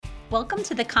Welcome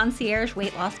to the Concierge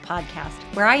Weight Loss Podcast,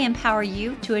 where I empower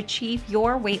you to achieve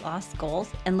your weight loss goals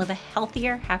and live a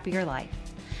healthier, happier life.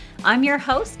 I'm your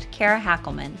host, Kara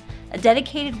Hackelman, a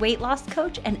dedicated weight loss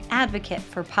coach and advocate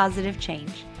for positive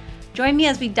change. Join me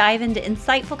as we dive into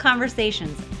insightful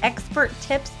conversations, expert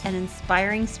tips, and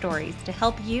inspiring stories to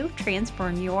help you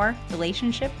transform your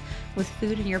relationship with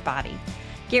food and your body.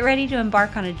 Get ready to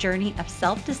embark on a journey of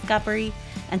self-discovery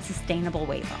and sustainable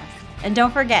weight loss. And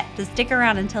don't forget to stick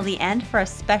around until the end for a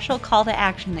special call to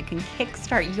action that can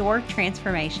kickstart your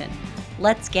transformation.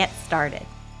 Let's get started.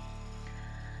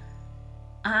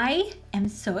 I am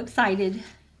so excited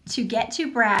to get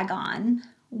to brag on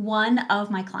one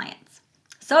of my clients.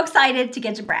 So excited to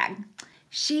get to brag.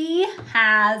 She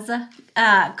has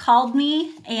called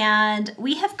me, and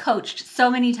we have coached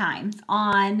so many times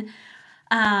on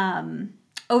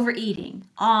overeating,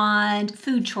 on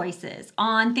food choices,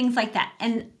 on things like that.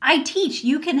 And I teach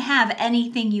you can have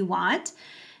anything you want.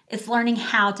 It's learning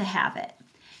how to have it.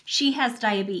 She has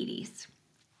diabetes.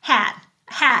 Had.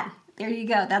 There you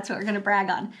go. That's what we're going to brag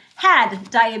on. Had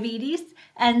diabetes.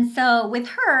 And so with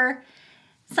her,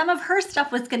 some of her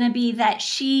stuff was going to be that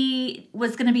she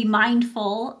was going to be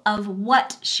mindful of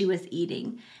what she was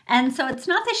eating. And so it's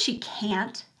not that she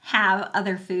can't have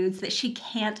other foods, that she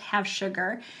can't have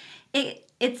sugar.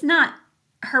 It's not,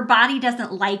 her body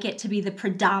doesn't like it to be the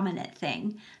predominant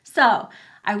thing. So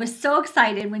I was so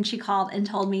excited when she called and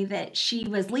told me that she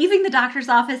was leaving the doctor's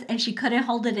office and she couldn't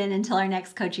hold it in until our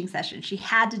next coaching session. She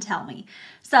had to tell me.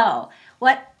 So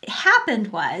what happened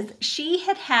was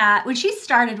when she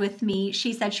started with me,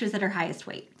 she said she was at her highest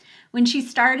weight. When she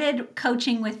started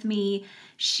coaching with me,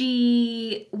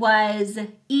 she was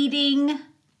eating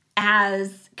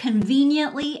as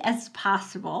conveniently as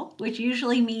possible, which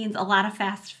usually means a lot of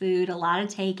fast food, a lot of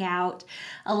takeout,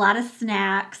 a lot of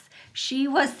snacks. She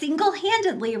was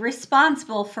single-handedly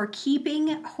responsible for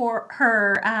keeping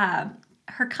her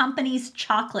company's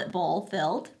chocolate bowl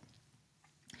filled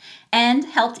and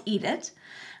helped eat it.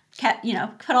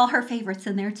 Put all her favorites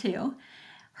in there too.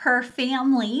 Her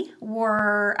family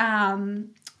were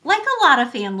like a lot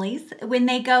of families, when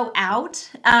they go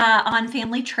out on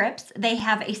family trips, they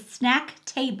have a snack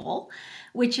table,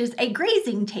 which is a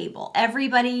grazing table.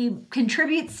 Everybody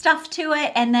contributes stuff to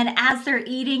it, and then as they're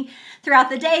eating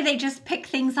throughout the day, they just pick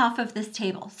things off of this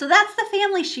table. So that's the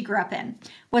family she grew up in,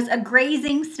 was a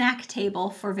grazing snack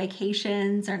table for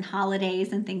vacations and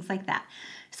holidays and things like that.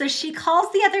 So she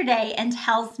calls the other day and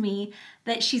tells me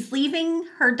that she's leaving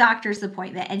her doctor's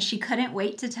appointment, and she couldn't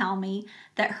wait to tell me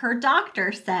that her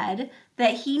doctor said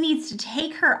that he needs to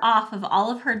take her off of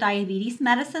all of her diabetes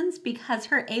medicines because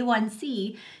her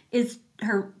A1C,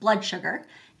 her blood sugar,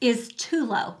 is too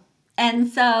low. And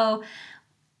so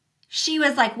she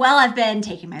was like, well, I've been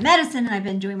taking my medicine and I've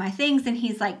been doing my things. And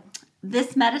he's like,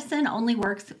 this medicine only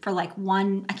works for like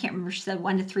I can't remember, she said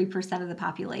 1 to 3% of the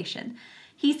population.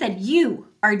 He said, you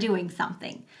are doing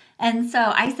something. And so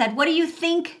I said, what do you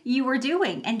think you were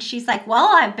doing? And she's like, well,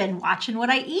 I've been watching what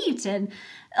I eat. And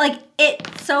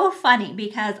it's so funny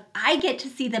because I get to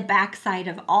see the backside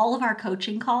of all of our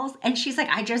coaching calls. And she's like,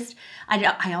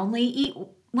 I only eat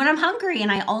when I'm hungry,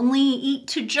 and I only eat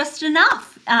to just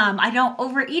enough. I don't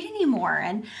overeat anymore.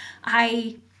 And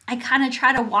I kind of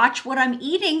try to watch what I'm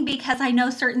eating because I know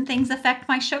certain things affect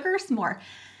my sugars more.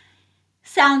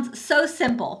 Sounds so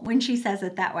simple when she says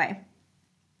it that way.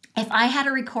 If I had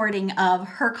a recording of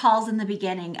her calls in the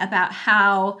beginning about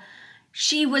how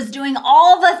she was doing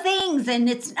all the things and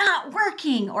it's not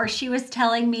working, or she was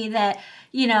telling me that,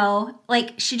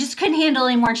 she just couldn't handle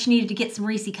it anymore and she needed to get some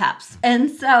Reese cups.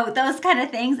 And so those kind of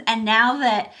things. And now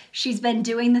that she's been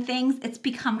doing the things, it's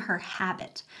become her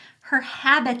habit. Her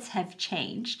habits have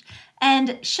changed.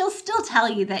 And she'll still tell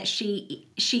you that she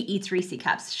eats Reese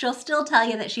cups. She'll still tell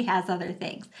you that she has other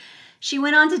things. She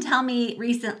went on to tell me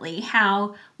recently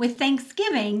how with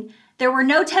Thanksgiving, there were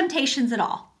no temptations at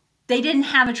all. They didn't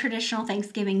have a traditional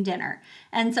Thanksgiving dinner.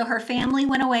 And so her family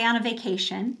went away on a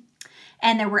vacation,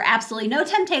 and there were absolutely no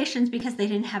temptations because they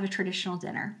didn't have a traditional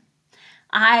dinner.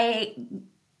 I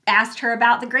asked her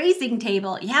about the grazing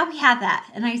table. Yeah, we had that.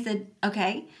 And I said,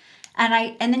 okay.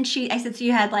 And then I said, so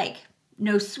you had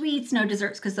no sweets, no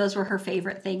desserts, because those were her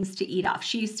favorite things to eat off.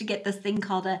 She used to get this thing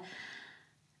called a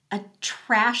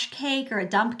trash cake or a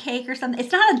dump cake or something.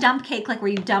 It's not a dump cake like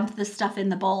where you dump the stuff in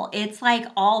the bowl. It's like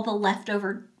all the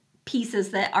leftover pieces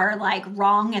that are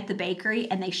wrong at the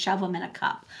bakery, and they shove them in a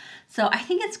cup. So I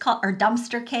think it's called, or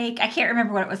dumpster cake. I can't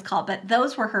remember what it was called, but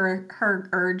those were her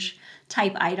urge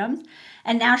type items.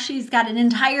 And now she's got an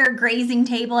entire grazing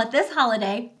table at this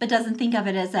holiday, but doesn't think of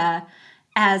it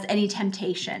as any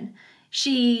temptation.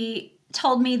 She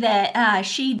told me that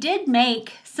she did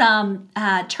make some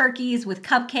turkeys with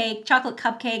chocolate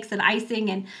cupcakes and icing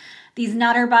and these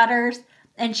Nutter Butters.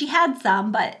 And she had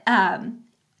some, but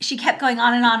she kept going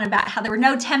on and on about how there were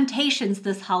no temptations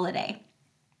this holiday.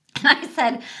 And I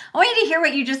said, I want you to hear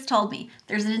what you just told me.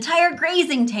 There's an entire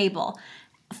grazing table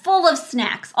full of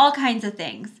snacks, all kinds of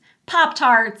things.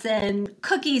 Pop-Tarts and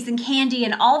cookies and candy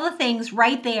and all the things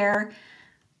right there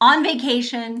on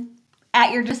vacation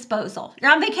at your disposal.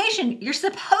 You're on vacation. You're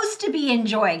supposed to be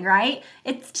enjoying, right?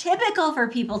 It's typical for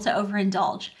people to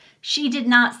overindulge. She did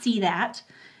not see that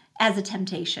as a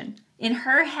temptation. In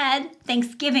her head,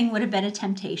 Thanksgiving would have been a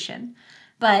temptation.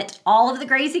 But all of the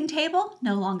grazing table,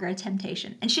 no longer a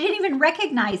temptation. And she didn't even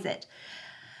recognize it.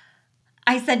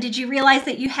 I said, did you realize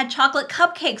that you had chocolate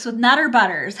cupcakes with Nutter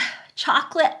Butters?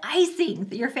 Chocolate icing,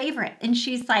 your favorite. And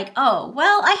she's like, oh,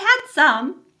 well, I had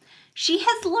some. She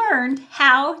has learned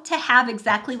how to have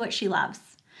exactly what she loves.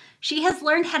 She has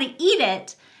learned how to eat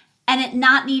it and it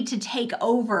not need to take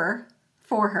over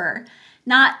for her,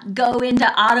 not go into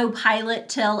autopilot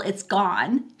till it's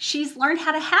gone. She's learned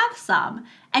how to have some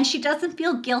and she doesn't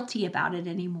feel guilty about it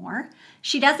anymore.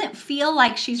 She doesn't feel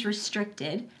like she's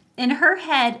restricted. In her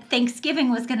head,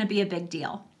 Thanksgiving was going to be a big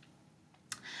deal.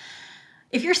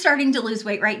 If you're starting to lose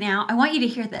weight right now, I want you to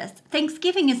hear this.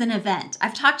 Thanksgiving is an event.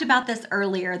 I've talked about this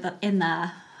earlier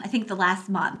I think the last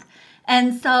month.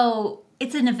 And so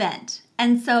it's an event.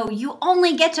 And so you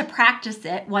only get to practice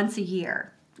it once a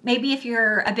year. Maybe if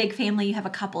you're a big family, you have a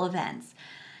couple events.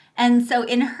 And so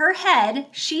in her head,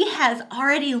 she has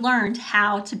already learned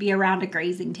how to be around a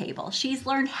grazing table. She's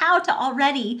learned how to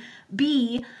already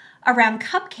be around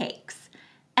cupcakes.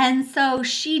 And so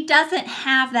she doesn't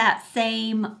have that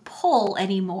same pull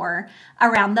anymore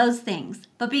around those things.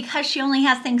 But because she only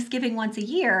has Thanksgiving once a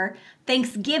year,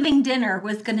 Thanksgiving dinner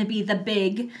was going to be the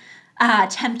big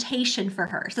temptation for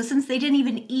her. So since they didn't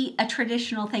even eat a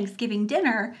traditional Thanksgiving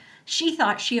dinner, she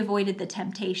thought she avoided the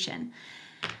temptation.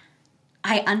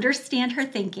 I understand her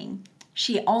thinking.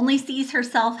 She only sees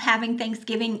herself having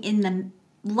Thanksgiving in the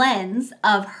lens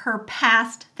of her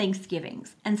past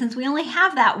Thanksgivings. And since we only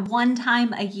have that one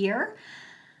time a year,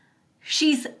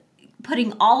 she's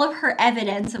putting all of her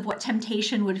evidence of what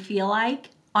temptation would feel like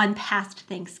on past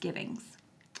Thanksgivings.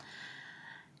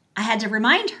 I had to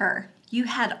remind her, you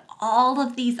had all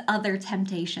of these other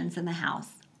temptations in the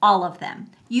house, all of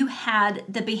them. You had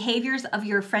the behaviors of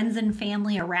your friends and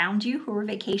family around you who were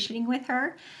vacationing with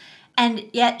her, and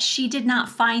yet she did not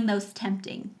find those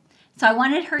tempting. So I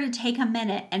wanted her to take a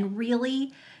minute and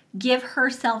really give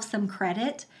herself some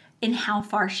credit in how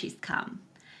far she's come.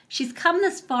 She's come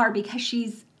this far because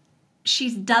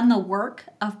she's done the work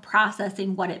of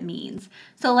processing what it means.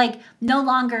 So like no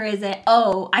longer is it,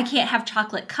 oh, I can't have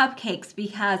chocolate cupcakes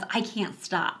because I can't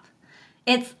stop.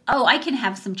 It's, oh, I can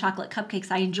have some chocolate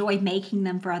cupcakes. I enjoy making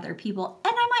them for other people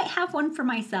and I might have one for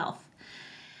myself.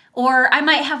 Or I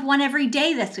might have one every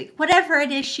day this week. Whatever it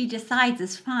is she decides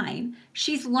is fine.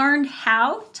 She's learned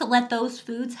how to let those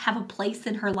foods have a place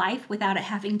in her life without it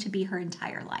having to be her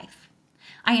entire life.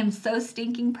 I am so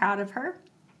stinking proud of her.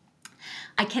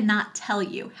 I cannot tell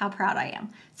you how proud I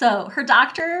am. So her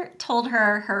doctor told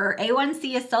her her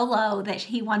A1C is so low that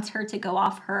he wants her to go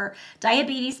off her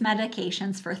diabetes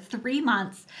medications for 3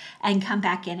 months and come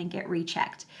back in and get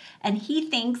rechecked. And he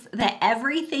thinks that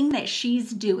everything that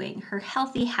she's doing, her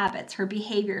healthy habits, her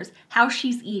behaviors, how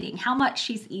she's eating, how much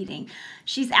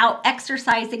she's out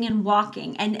exercising and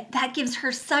walking, and that gives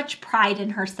her such pride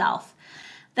in herself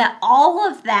that all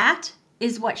of that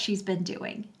is what she's been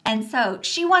doing. And so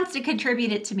she wants to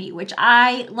contribute it to me, which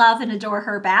I love and adore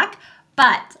her back.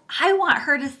 But I want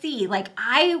her to see, like,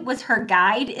 I was her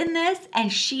guide in this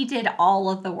and she did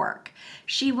all of the work.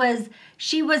 She was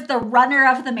the runner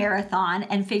of the marathon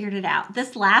and figured it out.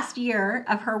 This last year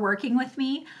of her working with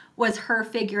me was her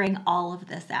figuring all of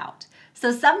this out.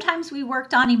 So sometimes we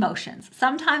worked on emotions.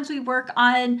 Sometimes we work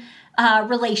on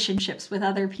relationships with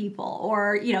other people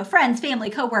or, friends, family,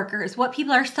 coworkers, what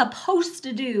people are supposed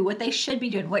to do, what they should be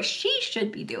doing, what she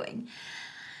should be doing.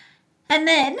 And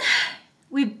then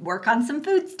we'd work on some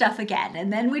food stuff again,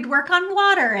 and then we'd work on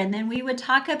water, and then we would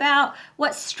talk about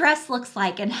what stress looks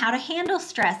like and how to handle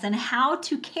stress and how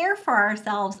to care for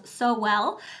ourselves so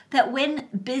well that when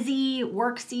busy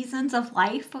work seasons of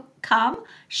life come,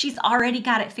 she's already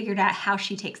got it figured out how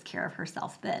she takes care of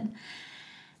herself then.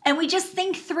 And we just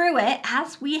think through it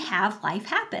as we have life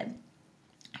happen.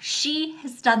 She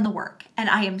has done the work, and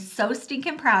I am so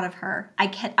stinking proud of her.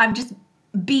 I'm just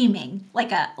beaming,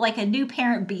 like a new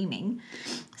parent beaming.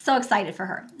 So excited for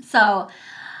her. So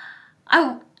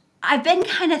I've been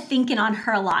kind of thinking on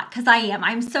her a lot because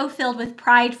I'm so filled with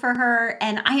pride for her,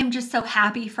 and I am just so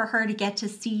happy for her to get to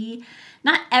see.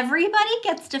 Not everybody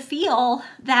gets to feel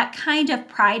that kind of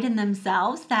pride in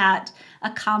themselves, that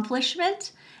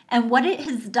accomplishment, and what it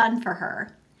has done for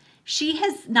her. She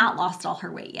has not lost all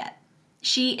her weight yet.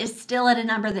 She is still at a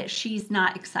number that she's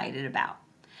not excited about,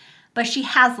 but she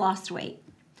has lost weight.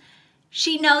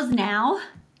 She knows now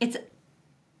it's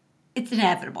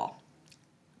inevitable.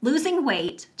 Losing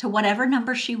weight to whatever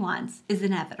number she wants is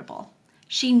inevitable.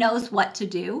 She knows what to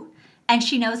do, and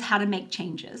she knows how to make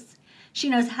changes. She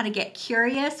knows how to get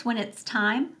curious when it's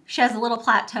time. She has a little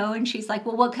plateau and she's like,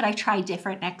 well, what could I try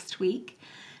different next week?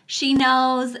 She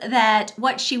knows that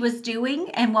what she was doing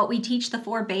and what we teach, the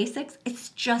 4 basics, it's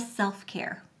just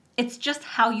self-care. It's just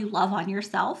how you love on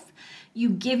yourself. You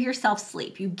give yourself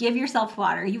sleep, you give yourself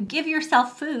water, you give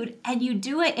yourself food, and you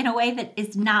do it in a way that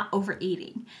is not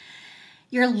overeating.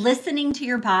 You're listening to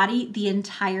your body the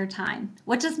entire time.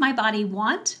 What does my body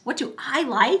want? What do I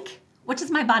like? What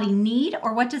does my body need,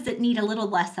 or what does it need a little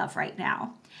less of right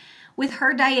now? With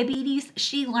her diabetes,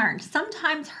 she learned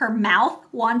sometimes her mouth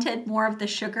wanted more of the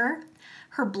sugar.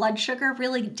 Her blood sugar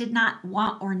really did not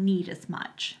want or need as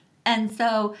much. And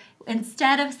so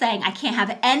instead of saying, I can't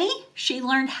have any, she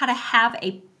learned how to have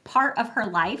a part of her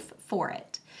life for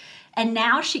it. And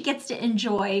now she gets to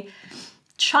enjoy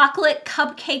chocolate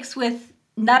cupcakes with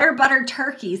Nutter Butter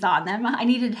turkeys on them. I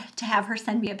needed to have her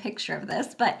send me a picture of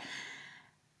this, but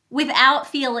without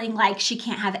feeling like she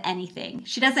can't have anything.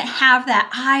 She doesn't have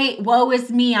that, woe is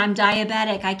me, I'm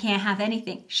diabetic, I can't have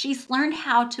anything. She's learned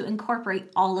how to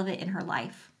incorporate all of it in her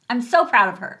life. I'm so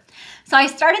proud of her. So I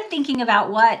started thinking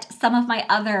about what some of my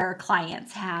other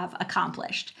clients have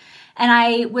accomplished. And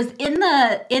I was in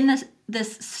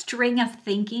this string of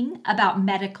thinking about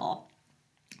medical.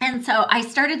 And so I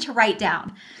started to write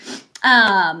down.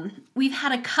 We've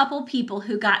had a couple people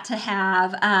who got to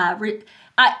have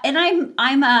and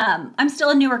I'm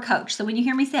still a newer coach. So when you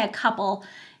hear me say a couple,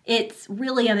 it's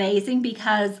really amazing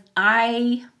because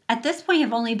I, at this point,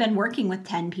 have only been working with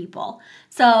 10 people.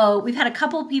 So we've had a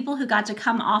couple people who got to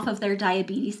come off of their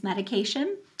diabetes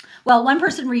medication. Well, one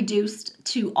person reduced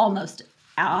to almost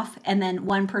off, and then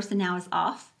one person now is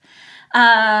off.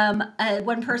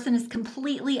 One person is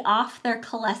completely off their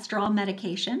cholesterol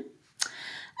medication.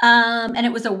 And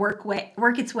it was a work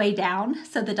its way down.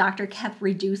 So the doctor kept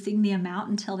reducing the amount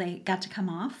until they got to come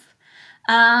off.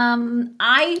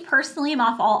 I personally am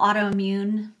off all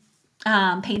autoimmune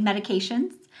pain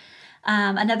medications.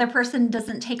 Another person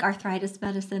doesn't take arthritis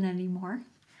medicine anymore.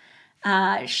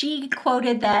 She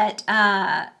quoted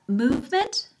that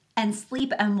movement and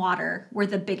sleep and water were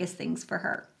the biggest things for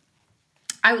her.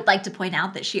 I would like to point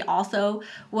out that she also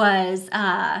was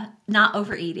not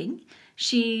overeating.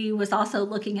 She was also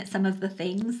looking at some of the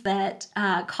things that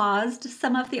caused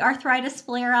some of the arthritis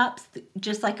flare-ups,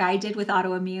 just like I did with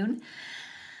autoimmune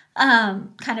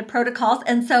kind of protocols.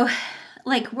 And so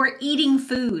we're eating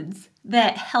foods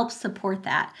that help support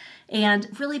that and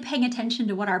really paying attention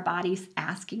to what our body's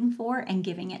asking for and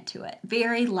giving it to it.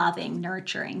 Very loving,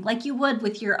 nurturing, like you would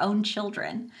with your own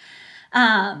children.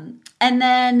 And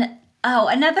then,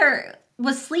 another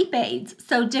was sleep aids.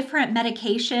 So different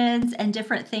medications and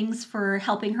different things for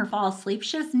helping her fall asleep.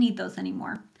 She doesn't need those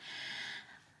anymore.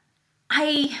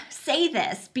 I say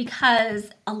this because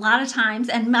a lot of times,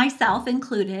 and myself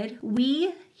included,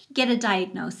 we get a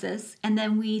diagnosis and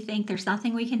then we think there's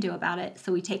nothing we can do about it.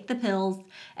 So we take the pills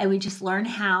and we just learn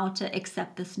how to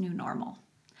accept this new normal.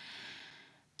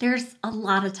 There's a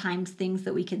lot of times things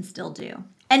that we can still do.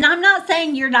 And I'm not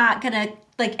saying you're not going to,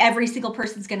 every single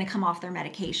person's going to come off their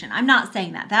medication. I'm not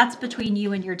saying that. That's between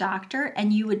you and your doctor,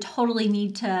 and you would totally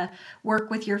need to work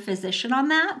with your physician on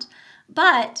that.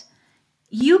 But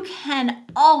you can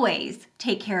always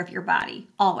take care of your body,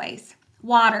 always.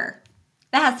 Water,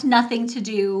 that has nothing to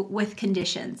do with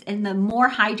conditions. And the more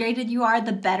hydrated you are,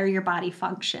 the better your body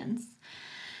functions.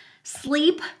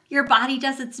 Sleep, your body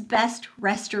does its best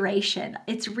restoration.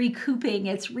 It's recouping,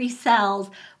 it's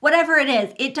recells, whatever it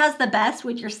is. It does the best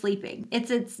when you're sleeping. It's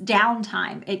its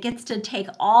downtime. It gets to take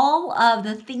all of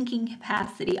the thinking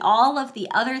capacity, all of the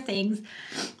other things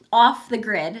off the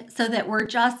grid so that we're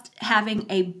just having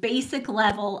a basic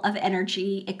level of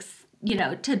energy,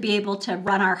 to be able to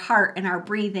run our heart and our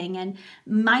breathing and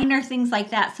minor things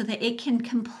like that so that it can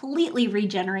completely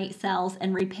regenerate cells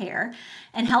and repair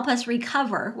and help us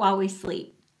recover while we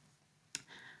sleep.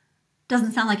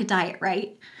 Doesn't sound like a diet,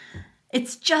 right?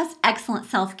 It's just excellent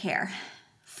self-care.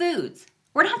 Foods.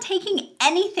 We're not taking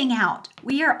anything out.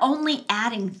 We are only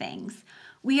adding things.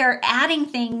 We are adding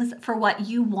things for what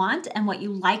you want and what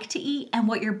you like to eat and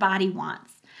what your body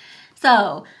wants.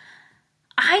 So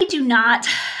I do not,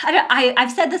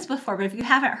 I've said this before, but if you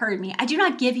haven't heard me, I do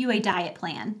not give you a diet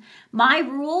plan. My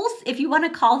rules, if you want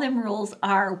to call them rules,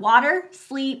 are water,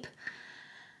 sleep,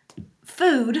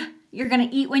 food. You're going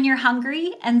to eat when you're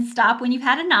hungry and stop when you've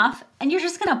had enough. And you're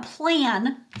just going to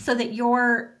plan so that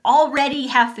you're already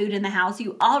have food in the house.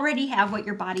 You already have what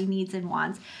your body needs and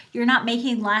wants. You're not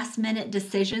making last minute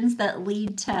decisions that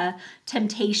lead to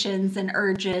temptations and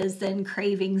urges and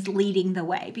cravings leading the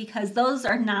way, because those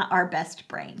are not our best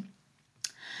brain.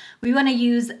 We want to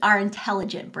use our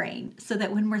intelligent brain so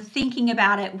that when we're thinking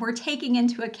about it, we're taking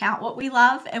into account what we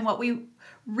love and what we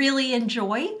really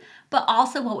enjoy, but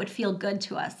also what would feel good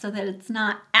to us, so that it's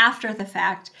not after the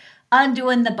fact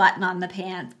undoing the button on the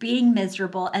pants, being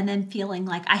miserable, and then feeling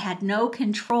like I had no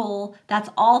control. That's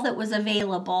all that was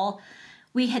available.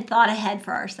 We had thought ahead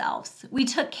for ourselves. We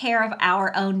took care of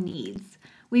our own needs.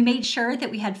 We made sure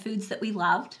that we had foods that we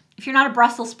loved. If you're not a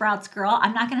Brussels sprouts girl,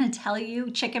 I'm not going to tell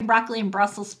you chicken, broccoli, and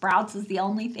Brussels sprouts is the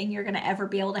only thing you're going to ever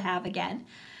be able to have again.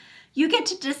 You get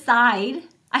to decide.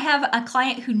 I have a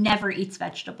client who never eats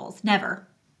vegetables, never.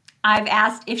 I've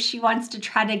asked if she wants to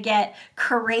try to get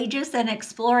courageous and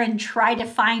explore and try to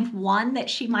find one that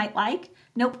she might like.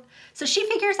 Nope. So she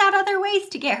figures out other ways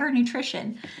to get her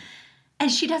nutrition. And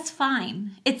she does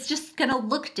fine. It's just going to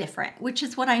look different, which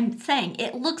is what I'm saying.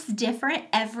 It looks different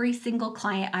every single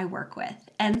client I work with.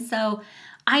 And so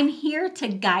I'm here to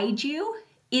guide you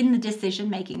in the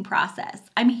decision-making process.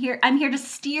 I'm here to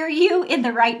steer you in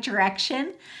the right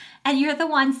direction. And you're the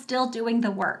one still doing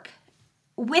the work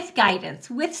with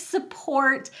guidance, with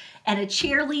support, and a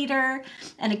cheerleader,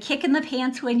 and a kick in the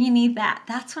pants when you need that.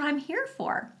 That's what I'm here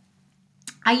for.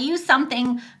 I use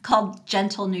something called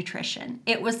gentle nutrition.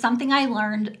 It was something I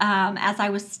learned as I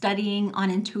was studying on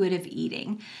intuitive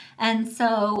eating. And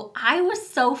so I was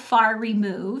so far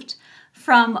removed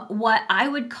from what I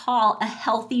would call a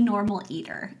healthy, normal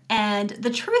eater. And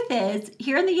the truth is,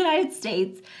 here in the United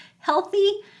States,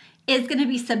 healthy is going to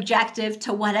be subjective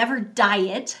to whatever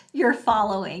diet you're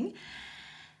following.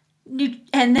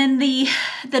 And then the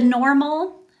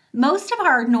normal, most of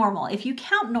our normal, if you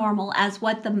count normal as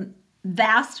what the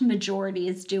vast majority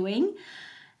is doing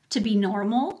to be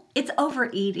normal, it's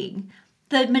overeating.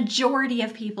 The majority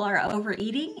of people are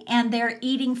overeating, and they're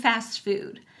eating fast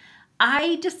food.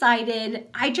 I decided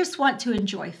I just want to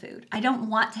enjoy food. I don't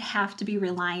want to have to be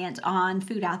reliant on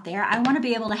food out there. I want to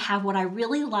be able to have what I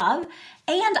really love,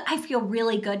 and I feel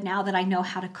really good now that I know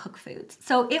how to cook foods.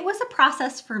 So it was a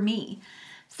process for me.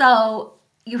 So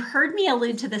you heard me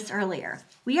allude to this earlier.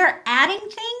 We are adding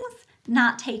things,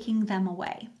 not taking them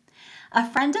away. A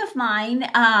friend of mine,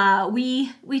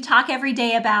 we talk every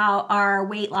day about our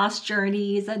weight loss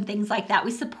journeys and things like that.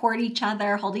 We support each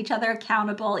other, hold each other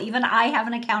accountable. Even I have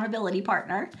an accountability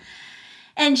partner.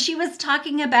 And she was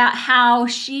talking about how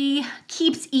she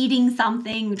keeps eating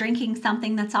something, drinking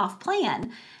something that's off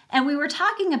plan. And we were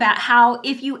talking about how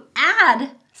if you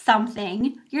add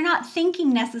something, you're not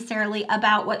thinking necessarily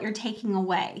about what you're taking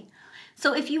away.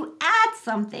 So if you add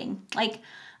something like,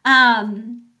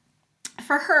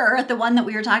 for her, the one that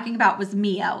we were talking about was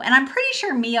Mio. And I'm pretty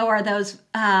sure Mio are those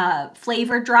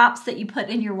flavor drops that you put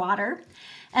in your water.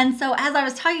 And so as I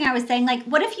was talking, I was saying, like,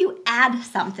 what if you add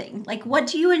something? Like, what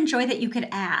do you enjoy that you could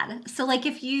add? So like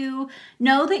if you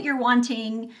know that you're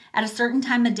wanting at a certain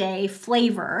time of day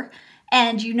flavor,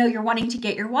 and you know you're wanting to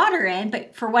get your water in,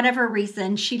 but for whatever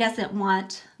reason, she doesn't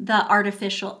want the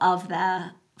artificial of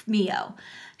the Mio.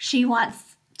 She wants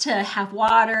to have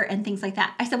water and things like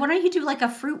that. I said, why don't you do like a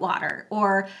fruit water,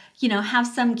 or, have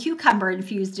some cucumber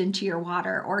infused into your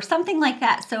water or something like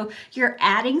that. So you're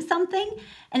adding something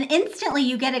and instantly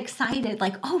you get excited,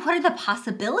 like, oh, what are the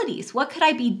possibilities? What could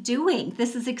I be doing?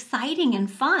 This is exciting and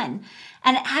fun.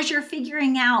 And as you're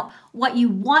figuring out what you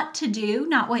want to do,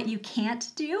 not what you can't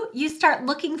do, you start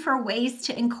looking for ways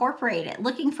to incorporate it,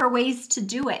 looking for ways to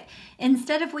do it.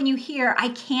 Instead of when you hear, I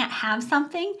can't have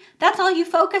something, that's all you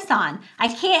focus on. I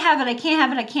can't have it, I can't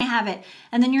have it, I can't have it.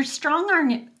 And then you're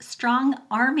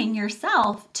strong-arming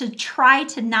yourself to try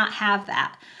to not have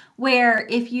that. Where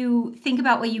if you think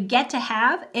about what you get to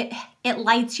have, it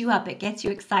lights you up, it gets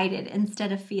you excited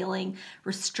instead of feeling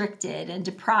restricted and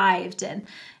deprived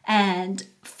and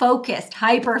focused,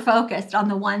 hyper-focused on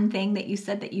the one thing that you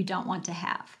said that you don't want to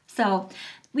have. So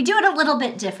we do it a little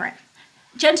bit different.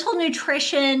 Gentle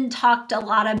Nutrition talked a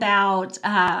lot about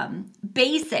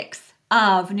basics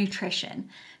of nutrition.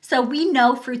 So we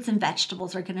know fruits and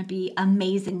vegetables are going to be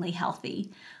amazingly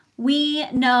healthy. We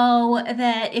know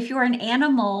that if you're an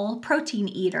animal protein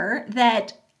eater,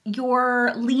 that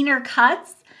your leaner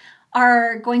cuts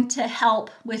are going to help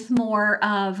with more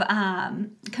of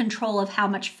control of how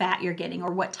much fat you're getting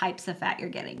or what types of fat you're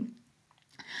getting.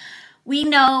 We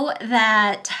know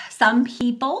that some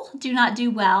people do not do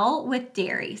well with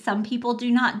dairy. Some people do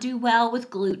not do well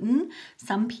with gluten.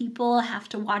 Some people have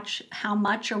to watch how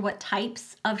much or what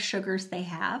types of sugars they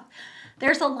have.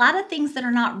 There's a lot of things that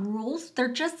are not rules.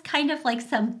 They're just kind of like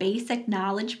some basic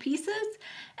knowledge pieces.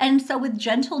 And so with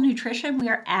gentle nutrition, we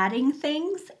are adding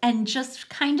things and just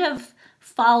kind of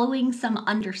following some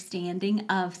understanding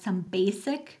of some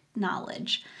basic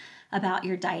knowledge about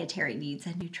your dietary needs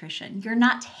and nutrition. You're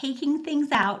not taking things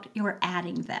out, you're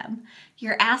adding them.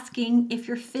 You're asking if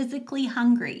you're physically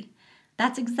hungry.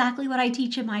 That's exactly what I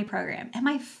teach in my program. Am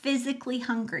I physically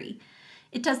hungry?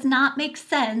 It does not make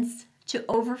sense to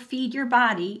overfeed your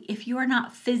body if you are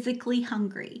not physically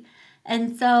hungry.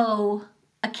 And so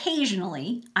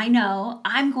occasionally, I know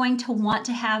I'm going to want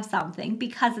to have something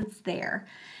because it's there.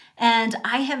 And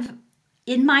I have,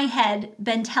 in my head,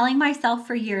 been telling myself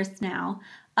for years now,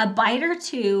 a bite or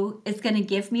two is going to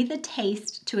give me the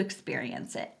taste to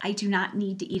experience it. I do not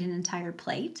need to eat an entire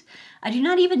plate. I do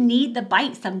not even need the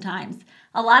bite sometimes.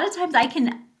 A lot of times I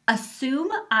can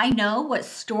assume I know what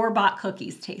store-bought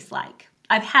cookies taste like.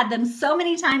 I've had them so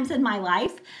many times in my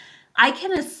life. I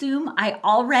can assume I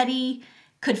already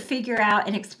could figure out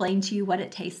and explain to you what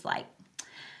it tastes like.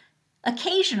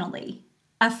 Occasionally,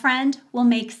 a friend will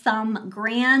make some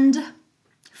grand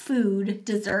food,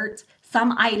 dessert,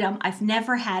 some item I've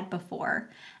never had before,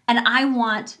 and I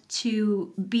want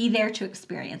to be there to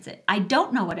experience it. I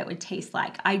don't know what it would taste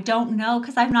like. I don't know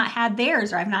because I've not had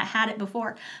theirs or I've not had it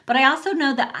before, but I also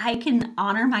know that I can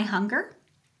honor my hunger.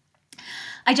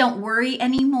 I don't worry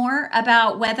anymore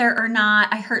about whether or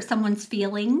not I hurt someone's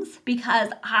feelings because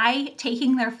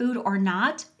taking their food or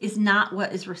not is not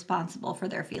what is responsible for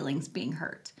their feelings being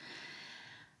hurt.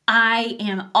 I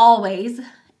am always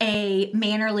a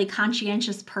mannerly,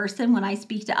 conscientious person when I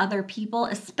speak to other people,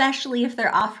 especially if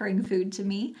they're offering food to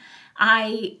me.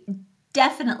 I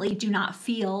definitely do not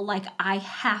feel like I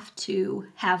have to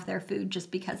have their food just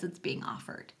because it's being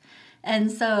offered.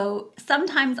 And so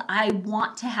sometimes I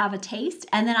want to have a taste,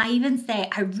 and then I even say,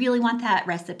 I really want that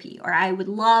recipe, or I would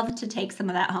love to take some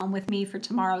of that home with me for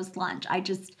tomorrow's lunch.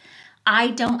 I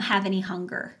don't have any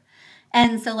hunger.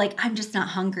 And so I'm just not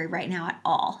hungry right now at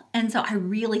all. And so I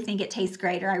really think it tastes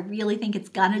great, or I really think it's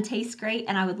gonna taste great,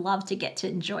 and I would love to get to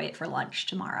enjoy it for lunch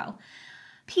tomorrow.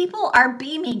 People are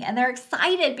beaming and they're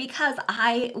excited because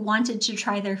I wanted to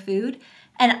try their food,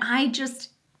 and I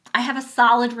have a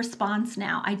solid response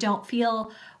now. I don't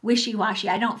feel wishy-washy.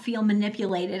 I don't feel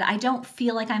manipulated. I don't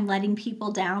feel like I'm letting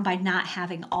people down by not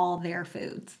having all their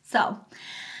foods. So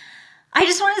I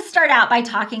just wanted to start out by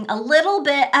talking a little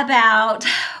bit about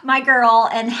my girl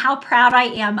and how proud I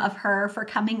am of her for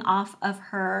coming off of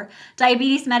her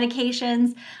diabetes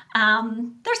medications.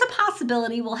 There's a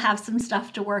possibility we'll have some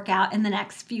stuff to work out in the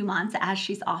next few months as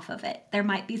she's off of it. There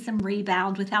might be some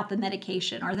rebound without the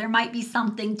medication, or there might be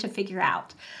something to figure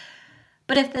out.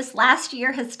 But if this last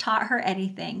year has taught her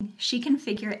anything, she can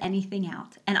figure anything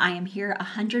out, and I am here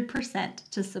 100%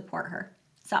 to support her.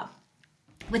 So,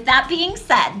 with that being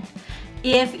said,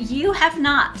 if you have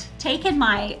not taken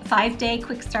my 5-day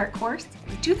quick start course,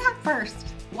 do that first.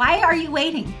 Why are you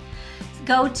waiting?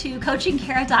 Go to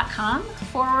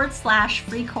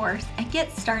coachingkara.com/free course and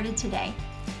get started today.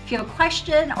 If you have a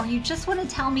question or you just want to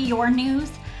tell me your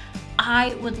news,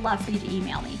 I would love for you to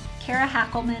email me, Kara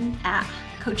Hackelman at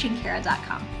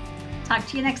coachingkara.com. Talk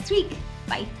to you next week.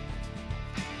 Bye.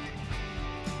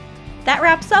 That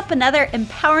wraps up another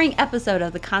empowering episode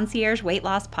of the Concierge Weight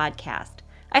Loss Podcast.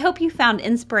 I hope you found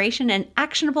inspiration and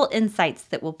actionable insights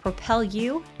that will propel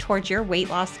you towards your weight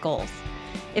loss goals.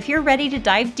 If you're ready to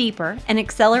dive deeper and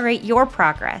accelerate your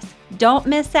progress, don't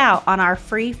miss out on our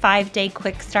free 5-day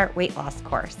quick start weight loss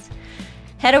course.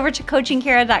 Head over to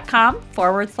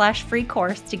coachingkara.com/free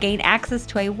course to gain access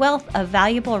to a wealth of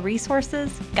valuable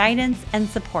resources, guidance, and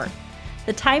support.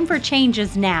 The time for change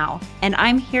is now, and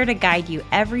I'm here to guide you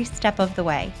every step of the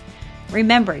way.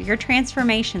 Remember, your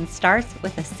transformation starts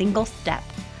with a single step.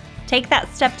 Take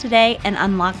that step today and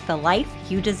unlock the life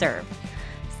you deserve.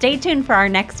 Stay tuned for our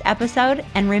next episode,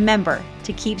 and remember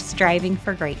to keep striving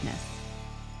for greatness.